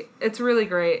great. It's really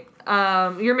great.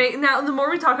 Now the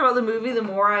more we talk about the movie, the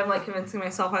more I'm like convincing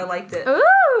myself I liked it.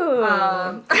 Ooh.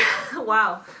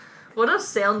 Wow. What a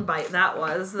soundbite that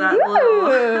was.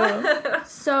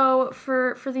 So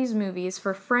for these movies,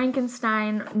 for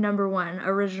Frankenstein #1,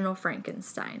 original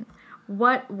Frankenstein,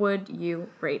 what would you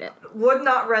rate it? Would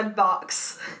not red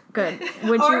box. Good.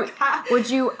 Would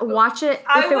you watch it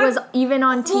if it was even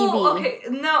on TV? Well, okay,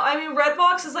 no, I mean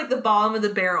Redbox is like the bottom of the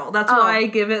barrel. That's why I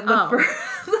give it the first.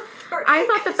 I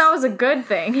thought that was a good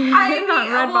thing. I thought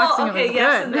Redboxing was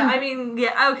good. I mean,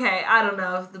 yeah, okay, I don't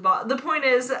know if the point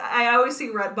is, I always see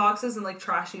red boxes in like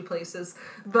trashy places,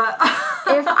 but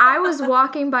if I was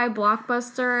walking by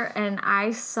Blockbuster and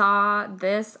I saw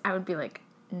this, I would be like,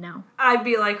 no. I'd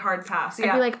be like hard pass. Yeah.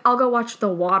 I'd be like, I'll go watch The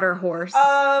Water Horse.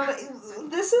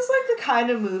 This is like the kind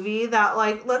of movie that,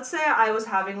 like, let's say I was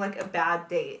having like a bad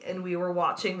date and we were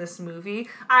watching this movie,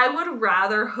 I would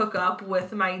rather hook up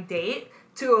with my date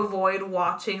to avoid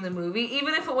watching the movie,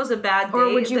 even if it was a bad date.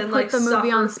 Or would you put the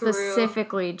movie on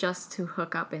specifically just to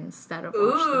hook up instead of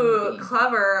watch the movie? Ooh,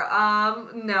 clever.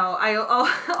 No, I'll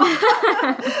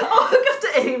hook up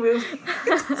to any movie.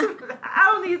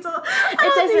 I don't need to.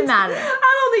 It doesn't matter.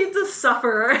 I don't need to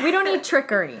suffer. We don't need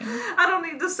trickery. I don't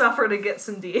need to suffer to get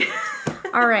some D.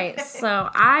 All right, so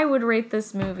I would rate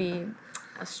this movie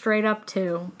a straight up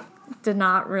 2. Did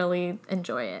not really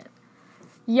enjoy it.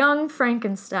 Young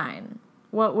Frankenstein.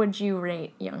 What would you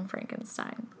rate Young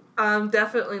Frankenstein?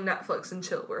 Definitely Netflix and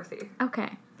chill-worthy.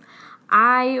 Okay.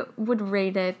 I would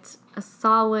rate it a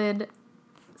solid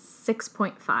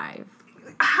 6.5.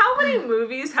 How many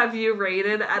movies have you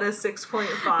rated at a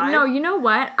 6.5? No, you know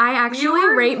what? I actually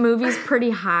rate movies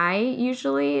pretty high,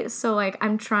 usually. So, like,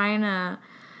 I'm trying to...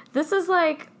 This is,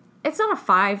 like... It's not a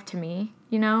 5 to me,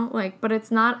 you know? Like, but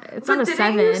it's not a 7.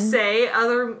 Didn't you say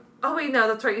other... Oh, wait, no,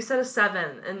 that's right. You said a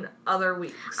 7 in other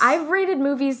weeks. I've rated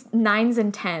movies 9s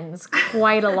and 10s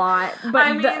quite a lot. But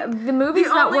I mean, the movies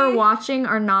that we're watching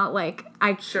are not, like,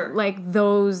 like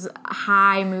those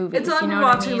high movies. It's like we're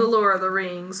watching The Lord of the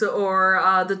Rings or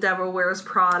The Devil Wears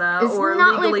Prada or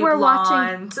not Legally like we're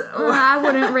Blonde. I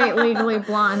wouldn't rate Legally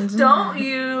Blonde. Don't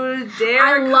you dare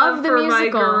I love come the for musical. my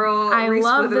girl, I Reese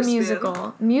love the Witherspoon.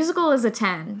 musical. Musical is a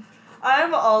 10.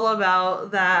 I'm all about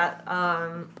that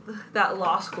that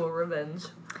law school revenge.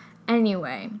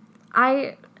 Anyway,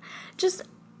 I just...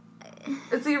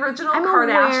 It's the original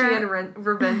Kardashian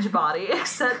revenge body,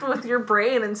 except with your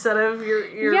brain instead of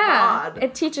your bod.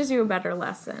 It teaches you a better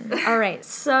lesson. All right,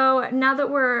 so now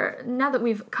that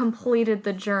we've completed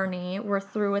the journey, we're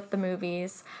through with the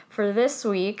movies for this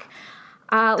week.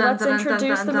 Let's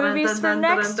introduce the movies for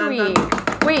next week.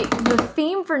 Wait, the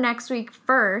theme for next week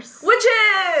first.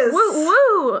 Witches! Woo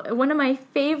woo! One of my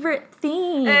favorite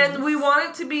themes. And we want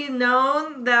it to be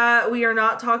known that we are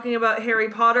not talking about Harry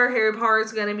Potter. Harry Potter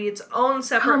is going to be its own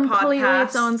separate podcast. Completely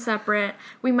its own separate.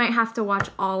 We might have to watch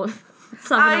all of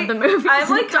of the movies. I'm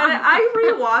like done. I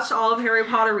rewatched all of Harry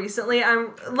Potter recently.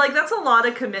 I'm like, that's a lot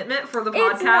of commitment for the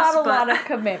podcast. It's not a but lot of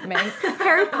commitment.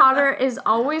 Harry Potter is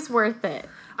always worth it.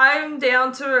 I'm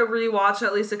down to rewatch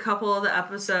at least a couple of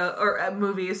the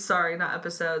movies. Sorry, not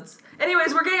episodes.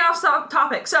 Anyways, we're getting off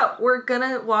topic. So we're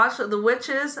gonna watch The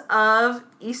Witches of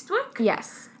Eastwick.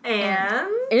 Yes. And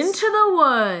Into the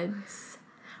Woods,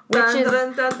 which Dun, is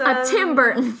dun, dun, dun. a Tim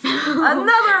Burton film.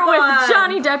 Another one! With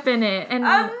Johnny Depp in it. And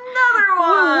Another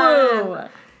one! woo-woo.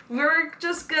 We're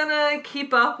just gonna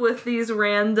keep up with these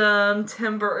random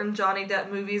Tim Burton, Johnny Depp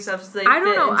movies as they I don't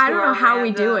fit know. into I don't know our how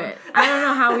we do random- it. I don't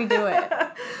know how we do it.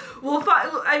 We'll find.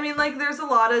 I mean, like, there's a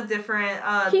lot of different.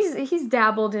 He's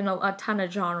dabbled in a ton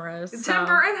of genres. So. Tim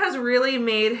Burton has really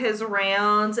made his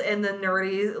rounds in the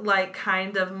nerdy, like,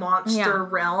 kind of monster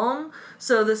realm.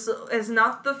 So this is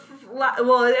not the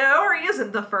well, it already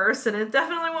isn't the first, and it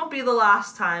definitely won't be the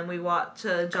last time we watch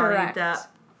a Johnny Correct. Depp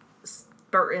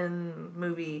Burton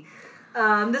movie.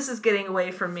 This is getting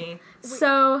away from me.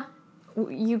 So,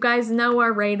 you guys know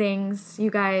our ratings. You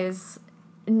guys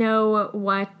know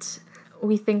what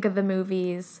we think of the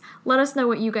movies. Let us know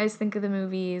what you guys think of the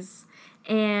movies.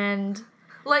 And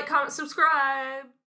Like, comment, subscribe.